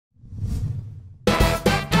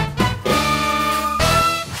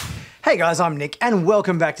Hey guys, I'm Nick and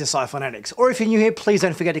welcome back to Sci-Finatics. Or if you're new here, please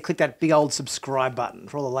don't forget to click that big old subscribe button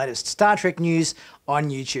for all the latest Star Trek news on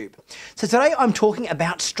YouTube. So today I'm talking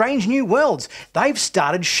about Strange New Worlds. They've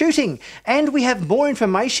started shooting and we have more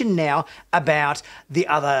information now about the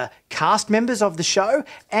other cast members of the show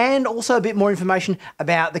and also a bit more information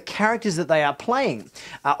about the characters that they are playing.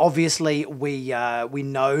 Obviously, we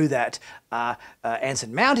know that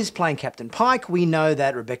Anson Mount is playing Captain Pike. We know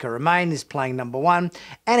that Rebecca Romijn is playing Number One,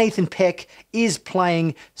 and Ethan Peck is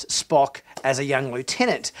playing Spock as a young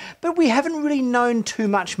lieutenant. But we haven't really known too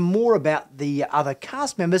much more about the other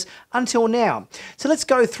cast members until now. So let's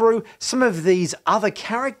go through some of these other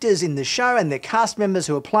characters in the show and their cast members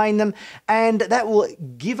who are playing them, and that will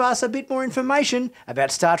give us a bit more information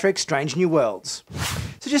about Star Trek Strange New Worlds.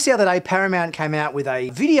 So just the other day, Paramount came out with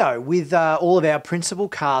a video with all of our principal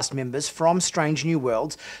cast members from Strange New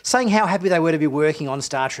Worlds saying how happy they were to be working on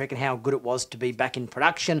Star Trek and how good it was to be back in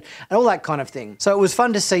production and all that kind of thing. So it was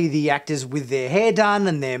fun to see the actors with their hair done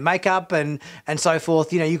and their makeup and so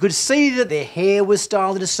forth. You know, you could see that their hair was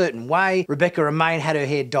styled in a certain way. Rebecca Romijn had her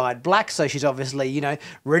hair dyed black, so she's obviously, you know,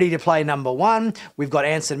 ready to play Number One. We've got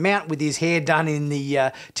Anson Mount with his hair done in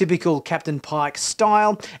the typical Captain Pike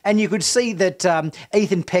style, and you could see that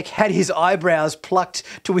Ethan Peck had his eyebrows plucked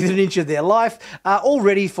to within an inch of their life, all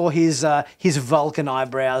ready for his Vulcan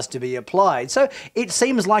eyebrows to be applied. So it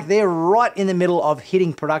seems like they're right in the middle of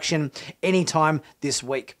hitting production anytime this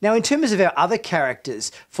week. Now, in terms of our other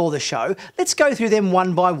characters for the show, let's go through them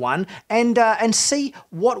one by one and see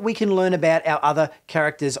what we can learn about our other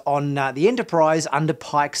characters on the Enterprise under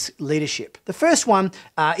Pike's leadership. The first one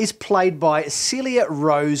is played by Celia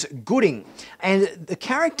Rose Gooding, and the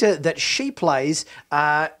character that she plays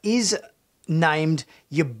is named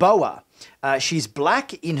Yeboah. She's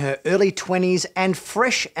black, in her early 20s, and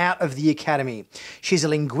fresh out of the academy. She's a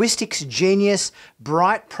linguistics genius,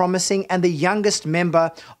 bright, promising, and the youngest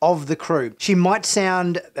member of the crew. She might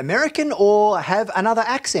sound American or have another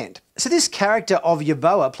accent. So this character of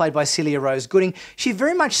Yeboah, played by Celia Rose Gooding, she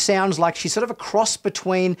very much sounds like she's sort of a cross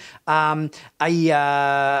between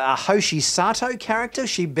a Hoshi Sato character,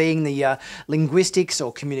 she being the linguistics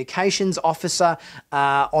or communications officer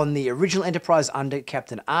on the original Enterprise under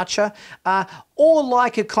Captain Archer, or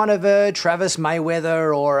like a kind of a Travis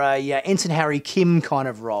Mayweather or a Ensign Harry Kim kind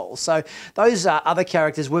of role. So those other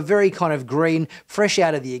characters were very kind of green, fresh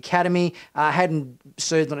out of the academy, hadn't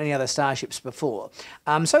served on any other starships before.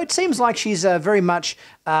 So it seems like she's very much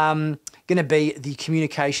going to be the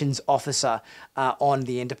communications officer on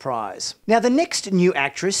the Enterprise. Now, the next new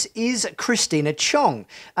actress is Christina Chong.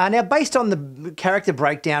 Now, based on the character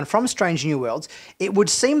breakdown from Strange New Worlds, it would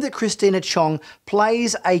seem that Christina Chong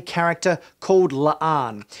plays a character called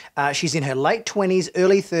La'an. She's in her late 20s,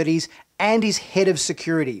 early 30s, and is head of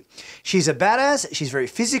security. She's a badass, she's very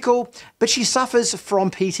physical, but she suffers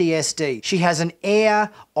from PTSD. She has an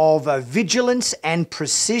air of vigilance and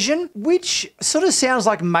precision, which sort of sounds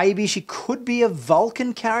like maybe she could be a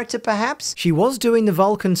Vulcan character, perhaps. She was doing the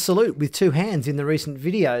Vulcan salute with two hands in the recent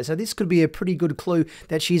video, so this could be a pretty good clue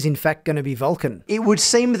that she's in fact going to be Vulcan. It would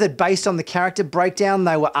seem that based on the character breakdown,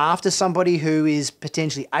 they were after somebody who is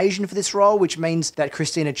potentially Asian for this role, which means that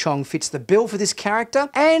Christina Chong fits the bill for this character,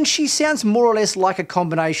 and she sounds more or less like a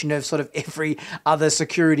combination of sort of every other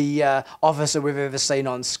security officer we've ever seen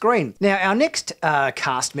on screen. Now, our next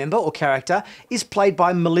cast member or character is played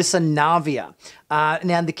by Melissa Navia.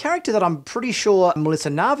 Now, the character that I'm pretty sure Melissa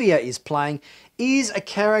Navia is playing is a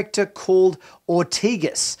character called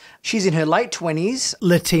Ortigas. She's in her late 20s,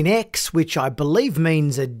 Latinx, which I believe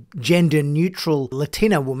means a gender-neutral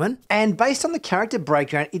Latina woman. And based on the character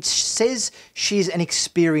breakdown, it says she's an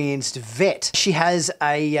experienced vet. She has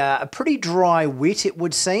a pretty dry wit, it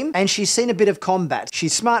would seem, and she's seen a bit of combat.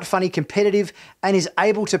 She's smart, funny, competitive, and is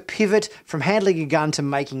able to pivot from handling a gun to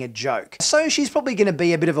making a joke. So she's probably going to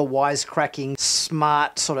be a bit of a wisecracking,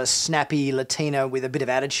 smart, sort of snappy Latina with a bit of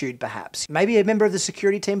attitude, perhaps. Maybe a member of the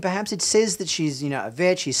security team, perhaps. It says that she's, you know, a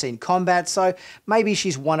vet, she's seen combat, so maybe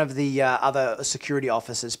she's one of the other security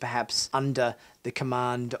officers, perhaps under the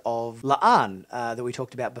command of La'an that we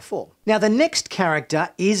talked about before. Now, the next character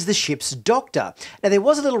is the ship's doctor. Now, there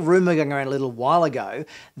was a little rumour going around a little while ago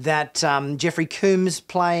that Jeffrey Combs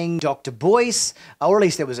playing Dr. Boyce, or at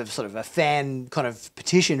least there was a sort of a fan kind of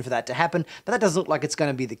petition for that to happen, but that doesn't look like it's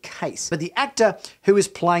going to be the case. But the actor who is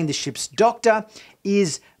playing the ship's doctor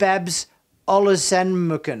is Babs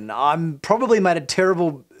Olusanmuken. I'm probably made a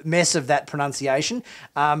terrible mess of that pronunciation,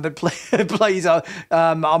 but please,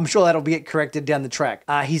 I'm sure that'll get corrected down the track.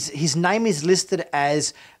 His name is listed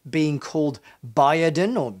as being called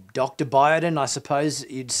Bystam, or Dr. Bystam, I suppose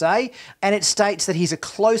you'd say, and it states that he's a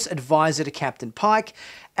close advisor to Captain Pike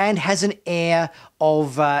and has an air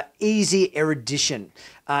of easy erudition.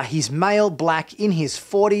 He's male, black, in his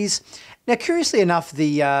 40s. Now, curiously enough,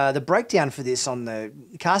 the breakdown for this on the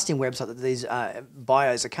casting website that these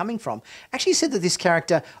bios are coming from actually said that this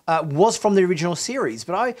character was from the original series,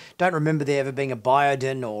 but I don't remember there ever being a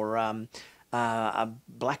Bystam or a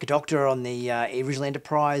Black Doctor on the original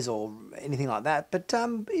Enterprise or anything like that. But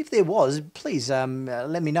if there was, please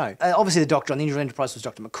let me know. Obviously, the Doctor on the original Enterprise was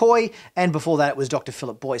Dr. McCoy, and before that it was Dr.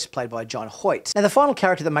 Philip Boyce, played by John Hoyt. Now, the final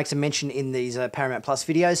character that makes a mention in these Paramount Plus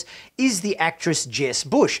videos is the actress Jess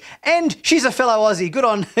Bush, and she's a fellow Aussie. Good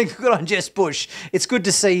on, good on Jess Bush. It's good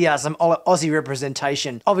to see some Aussie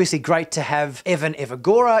representation. Obviously, great to have Evan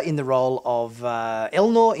Evagora in the role of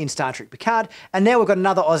Elnor in Star Trek Picard, and now we've got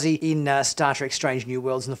another Aussie in Star Trek Strange New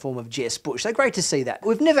Worlds in the form of Jess Bush. So great to see that.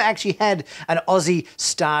 We've never actually had an Aussie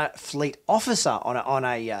Starfleet officer on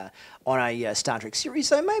a Star Trek series,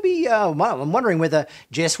 so maybe I'm wondering whether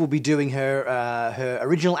Jess will be doing her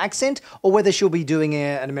original accent, or whether she'll be doing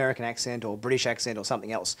an American accent or British accent or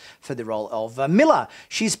something else for the role of Miller.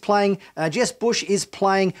 She's playing, Jess Bush is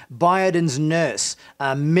playing Bystam's nurse,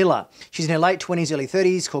 Miller. She's in her late 20s, early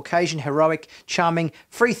 30s, Caucasian, heroic, charming,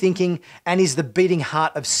 free-thinking, and is the beating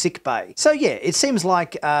heart of sickbay. So yeah, it seems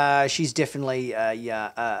like she's definitely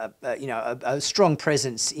a strong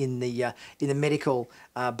presence in the medical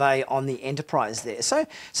bay on the Enterprise there. So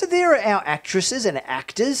there are our actresses and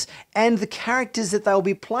actors and the characters that they'll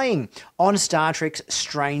be playing on Star Trek's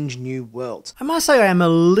Strange New Worlds. I must say I am a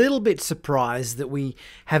little bit surprised that we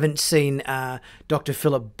haven't seen Dr.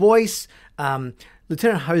 Philip Boyce,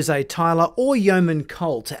 Lieutenant Jose Tyler, or Yeoman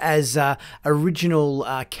Colt as original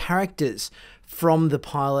characters from the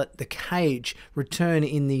pilot The Cage return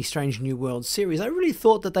in the Strange New World series. I really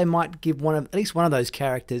thought that they might give at least one of those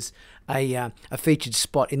characters a featured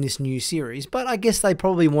spot in this new series, but I guess they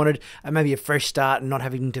probably wanted maybe a fresh start and not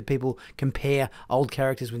having to people compare old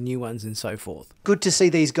characters with new ones and so forth. Good to see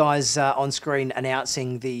these guys on screen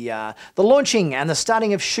announcing the launching and the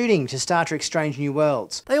starting of shooting to Star Trek Strange New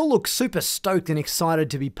Worlds. They all look super stoked and excited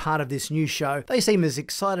to be part of this new show. They seem as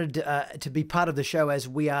excited to be part of the show as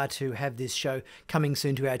we are to have this show coming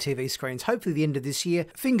soon to our TV screens, hopefully the end of this year.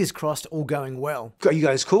 Fingers crossed, all going well. Are you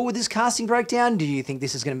guys cool with this casting breakdown? Do you think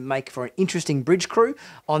this is going to make for an interesting bridge crew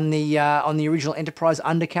on the original Enterprise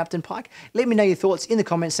under Captain Pike? Let me know your thoughts in the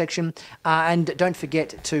comment section, and don't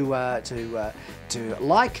forget to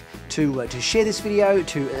like, to share this video,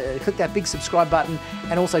 to click that big subscribe button,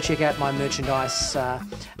 and also check out my merchandise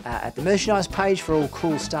at the merchandise page for all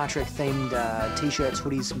cool Star Trek themed t-shirts,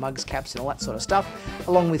 hoodies, mugs, caps, and all that sort of stuff,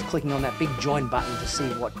 along with clicking on that big join button to see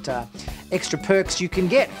what extra perks you can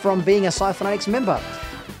get from being a Sci-Finatics member.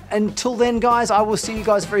 Until then, guys, I will see you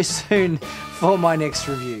guys very soon for my next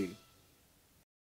review.